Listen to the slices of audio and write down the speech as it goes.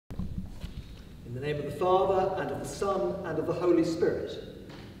In the name of the Father, and of the Son, and of the Holy Spirit.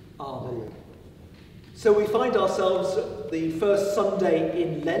 Amen. So we find ourselves at the first Sunday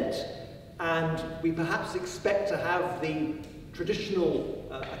in Lent, and we perhaps expect to have the traditional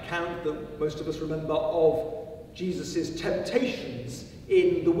account that most of us remember of Jesus' temptations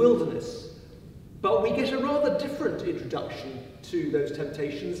in the wilderness. But we get a rather different introduction to those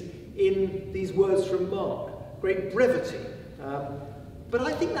temptations in these words from Mark. Great brevity. But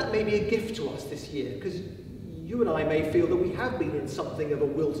I think that may be a gift to us this year, because you and I may feel that we have been in something of a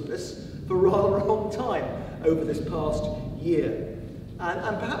wilderness for a rather long time over this past year.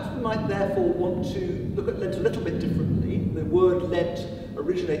 And perhaps we might therefore want to look at Lent a little bit differently. The word Lent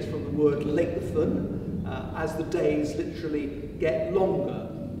originates from the word lengthen, as the days literally get longer.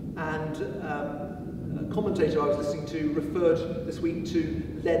 And a commentator I was listening to referred this week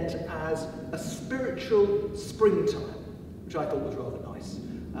to Lent as a spiritual springtime, which I thought was rather nice.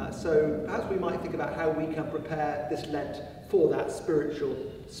 So perhaps we might think about how we can prepare this Lent for that spiritual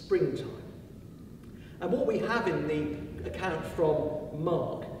springtime. And what we have in the account from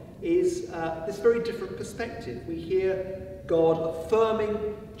Mark is this very different perspective. We hear God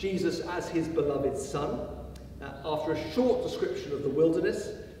affirming Jesus as his beloved Son. After a short description of the wilderness,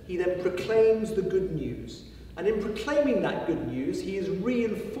 he then proclaims the good news. And in proclaiming that good news, he is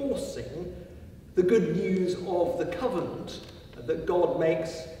reinforcing the good news of the covenant that God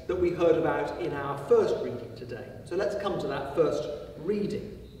makes, that we heard about in our first reading today. So let's come to that first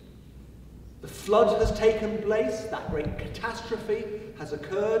reading. The flood has taken place, that great catastrophe has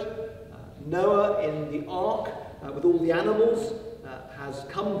occurred. Noah in the ark with all the animals has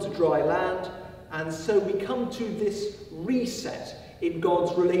come to dry land, and so we come to this reset in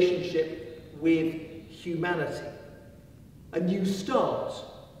God's relationship with humanity. A new start,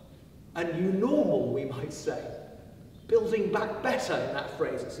 a new normal, we might say. Building back better, in that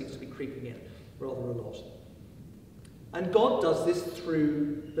phrase that seems to be creeping in rather a lot. And God does this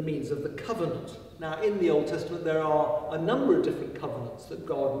through the means of the covenant. Now, in the Old Testament, there are a number of different covenants that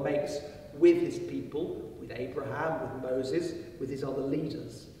God makes with his people, with Abraham, with Moses, with his other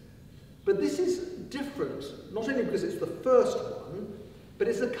leaders. But this is different, not only because it's the first one, but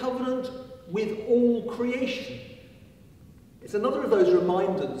it's a covenant with all creation. It's another of those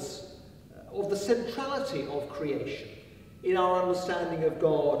reminders of the centrality of creation in our understanding of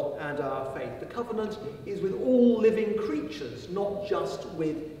God and our faith. The covenant is with all living creatures, not just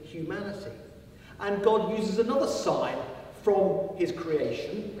with humanity. And God uses another sign from his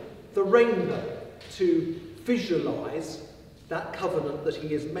creation, the rainbow, to visualize that covenant that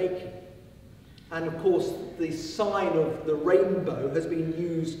he is making. And of course, the sign of the rainbow has been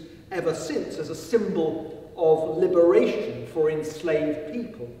used ever since as a symbol of liberation for enslaved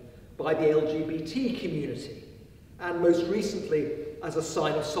people by the LGBT community, and most recently as a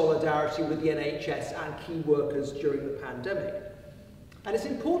sign of solidarity with the NHS and key workers during the pandemic. And it's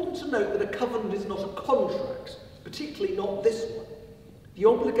important to note that a covenant is not a contract, particularly not this one. The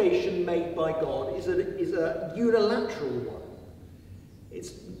obligation made by God is a unilateral one.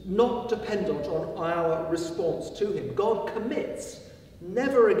 It's not dependent on our response to him. God commits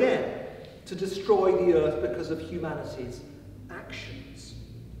never again to destroy the earth because of humanity's actions.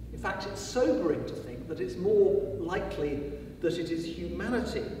 In fact, it's sobering to think that it's more likely that it is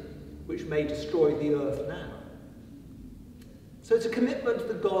humanity which may destroy the earth now. So it's a commitment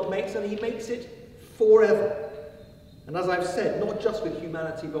that God makes, and he makes it forever. And as I've said, not just with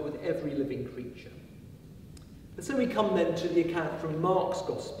humanity, but with every living creature. And so we come then to the account from Mark's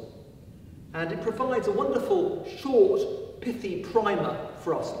Gospel. And it provides a wonderful, short, pithy primer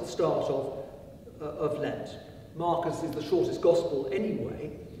for us at the start of Lent. Mark is the shortest Gospel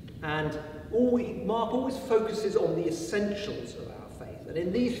anyway, and Mark always focuses on the essentials of our faith. And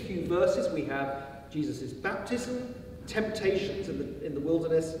in these few verses we have Jesus' baptism, temptations in the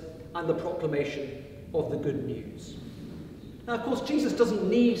wilderness, and the proclamation of the good news. Now, of course, Jesus doesn't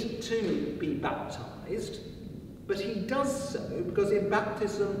need to be baptized, but he does so because in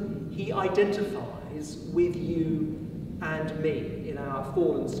baptism he identifies with you and me in our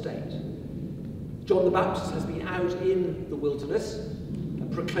fallen state. John the Baptist has been out in the wilderness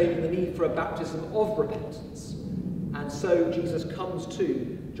and proclaiming the need for a baptism of repentance. And so Jesus comes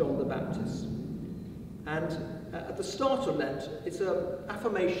to John the Baptist. And at the start of Lent, it's an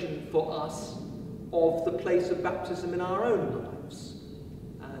affirmation for us of the place of baptism in our own lives.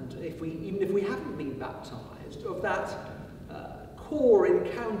 And even if we haven't been baptized, of that core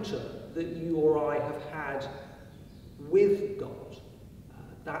encounter that you or I have had with God,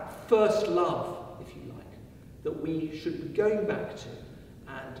 that first love, if you like, that we should be going back to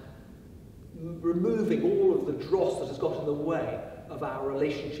and removing all of the dross that has got in the way of our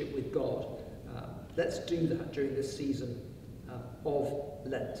relationship with God let's do that during this season of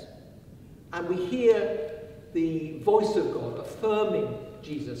Lent. And we hear the voice of God affirming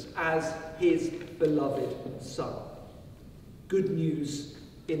Jesus as his beloved Son. Good news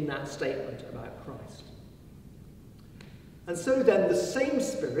in that statement about Christ. And so then the same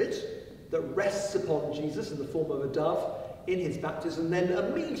Spirit that rests upon Jesus in the form of a dove in his baptism then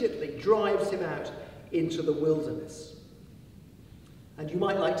immediately drives him out into the wilderness. And you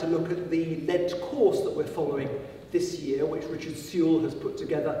might like to look at the Lent course that we're following this year, which Richard Sewell has put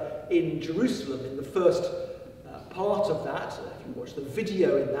together in Jerusalem. In the first part of that, if you watch the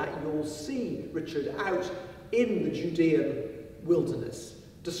video in that, you'll see Richard out in the Judean wilderness,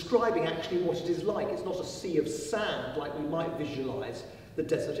 describing actually what it is like. It's not a sea of sand like we might visualise the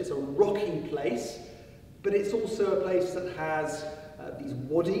desert. It's a rocky place, but it's also a place that has these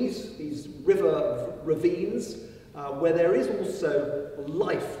wadis, these river ravines, where there is also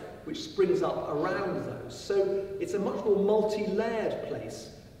life which springs up around those. So it's a much more multi-layered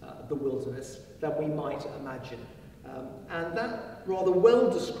place, the wilderness, than we might imagine. And that rather well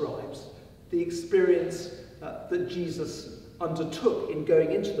describes the experience that Jesus undertook in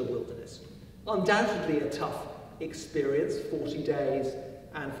going into the wilderness. Undoubtedly a tough experience, 40 days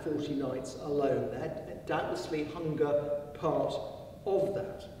and 40 nights alone there. Doubtlessly hunger part of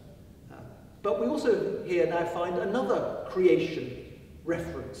that. But we also here now find another creation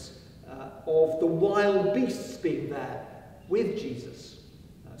reference of the wild beasts being there with Jesus.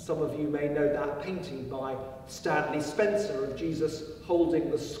 Some of you may know that painting by Stanley Spencer of Jesus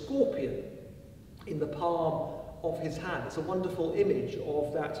holding the scorpion in the palm of his hand. It's a wonderful image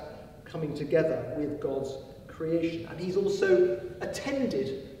of that coming together with God's creation. And he's also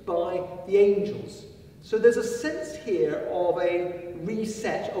attended by the angels. So there's a sense here of a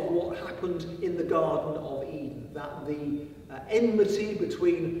reset of what happened in the Garden of Eden, that the enmity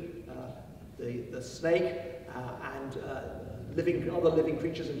between the snake and other living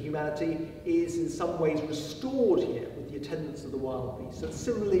creatures and humanity is in some ways restored here with the attendance of the wild beasts. And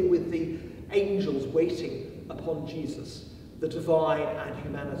similarly with the angels waiting upon Jesus, the divine and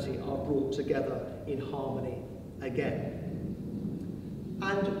humanity are brought together in harmony again.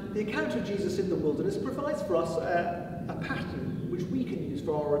 And the account of Jesus in the wilderness provides for us a pattern which we can use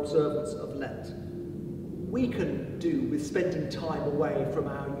for our observance of Lent. We can do with spending time away from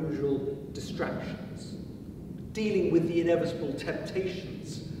our usual distractions, dealing with the inevitable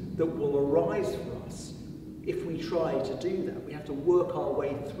temptations that will arise for us if we try to do that. We have to work our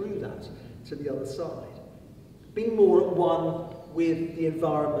way through that to the other side. Being more at one with the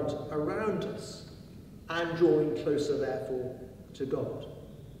environment around us and drawing closer, therefore, to God.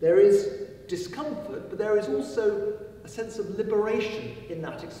 There is discomfort, but there is also a sense of liberation in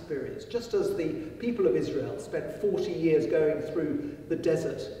that experience. Just as the people of Israel spent 40 years going through the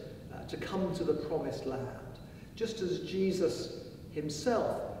desert to come to the promised land, just as Jesus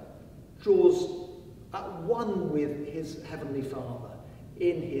himself draws at one with his heavenly Father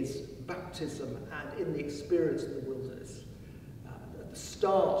in his baptism and in the experience in the wilderness, at the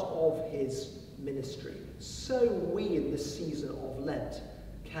start of his ministry, so we in this season of Lent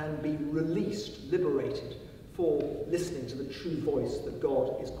can be released, liberated for listening to the true voice that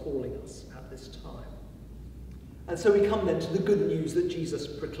God is calling us at this time. And so we come then to the good news that Jesus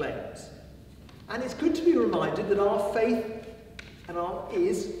proclaims. And it's good to be reminded that our faith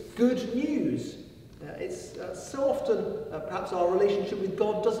is good news. It's so often, perhaps our relationship with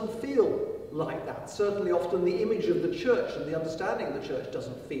God doesn't feel like that. Certainly often the image of the church and the understanding of the church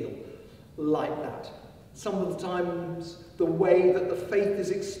doesn't feel like that. Some of the times the way that the faith is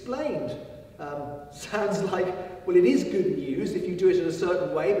explained sounds like, well, it is good news if you do it in a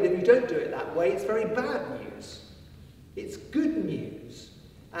certain way, but if you don't do it that way, it's very bad news. It's good news.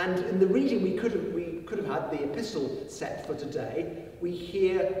 And in the reading we could have had the epistle set for today. We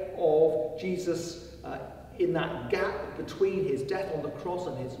hear of Jesus in that gap between his death on the cross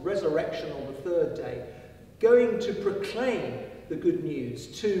and his resurrection on the third day, going to proclaim the good news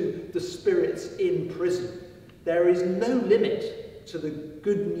to the spirits in prison. There is no limit to the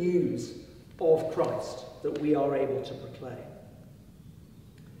good news of Christ that we are able to proclaim.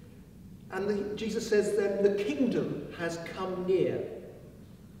 And Jesus says then, the kingdom has come near.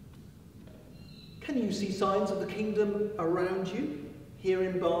 Can you see signs of the kingdom around you, here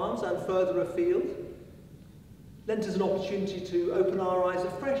in Barnes and further afield? Lent is an opportunity to open our eyes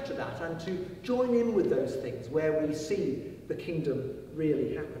afresh to that and to join in with those things where we see the kingdom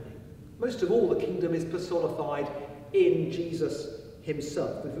really happening. Most of all, the kingdom is personified in Jesus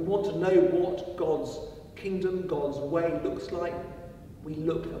himself. If we want to know what God's kingdom, God's way looks like, we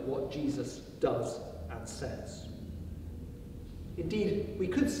look at what Jesus does and says. Indeed, we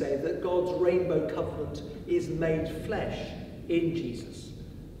could say that God's rainbow covenant is made flesh in Jesus.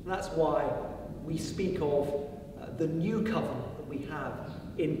 And that's why we speak of the new covenant that we have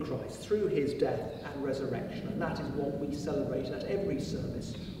in Christ through his death and resurrection. And that is what we celebrate at every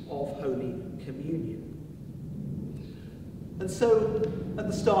service of Holy Communion. And so, at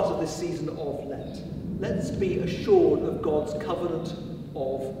the start of this season of Lent, let's be assured of God's covenant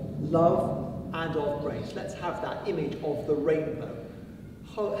of love and of grace. Let's have that image of the rainbow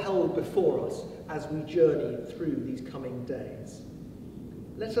held before us as we journey through these coming days.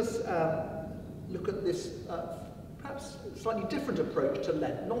 Let us look at this perhaps slightly different approach to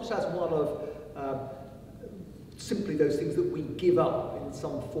Lent, not as one of simply those things that we give up in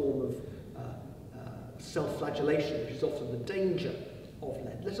some form of self-flagellation, which is often the danger of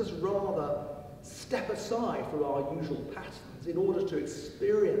Lent. Let us rather step aside from our usual patterns in order to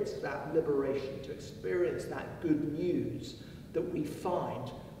experience that liberation, to experience that good news that we find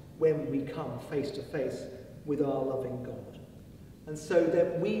when we come face to face with our loving God. And so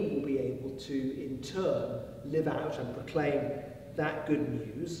that we will be able to, in turn, live out and proclaim that good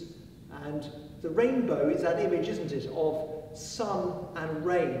news. And the rainbow is that image, isn't it, of sun and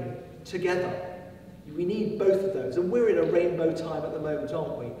rain together. We need both of those. And we're in a rainbow time at the moment,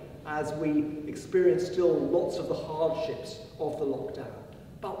 aren't we? As we experience still lots of the hardships of the lockdown.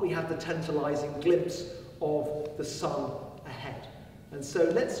 But we have the tantalising glimpse of the sun ahead. And so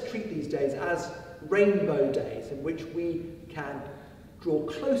let's treat these days as rainbow days in which we can draw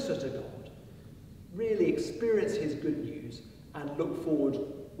closer to God, really experience his good news, and look forward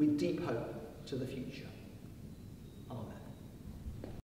with deep hope to the future.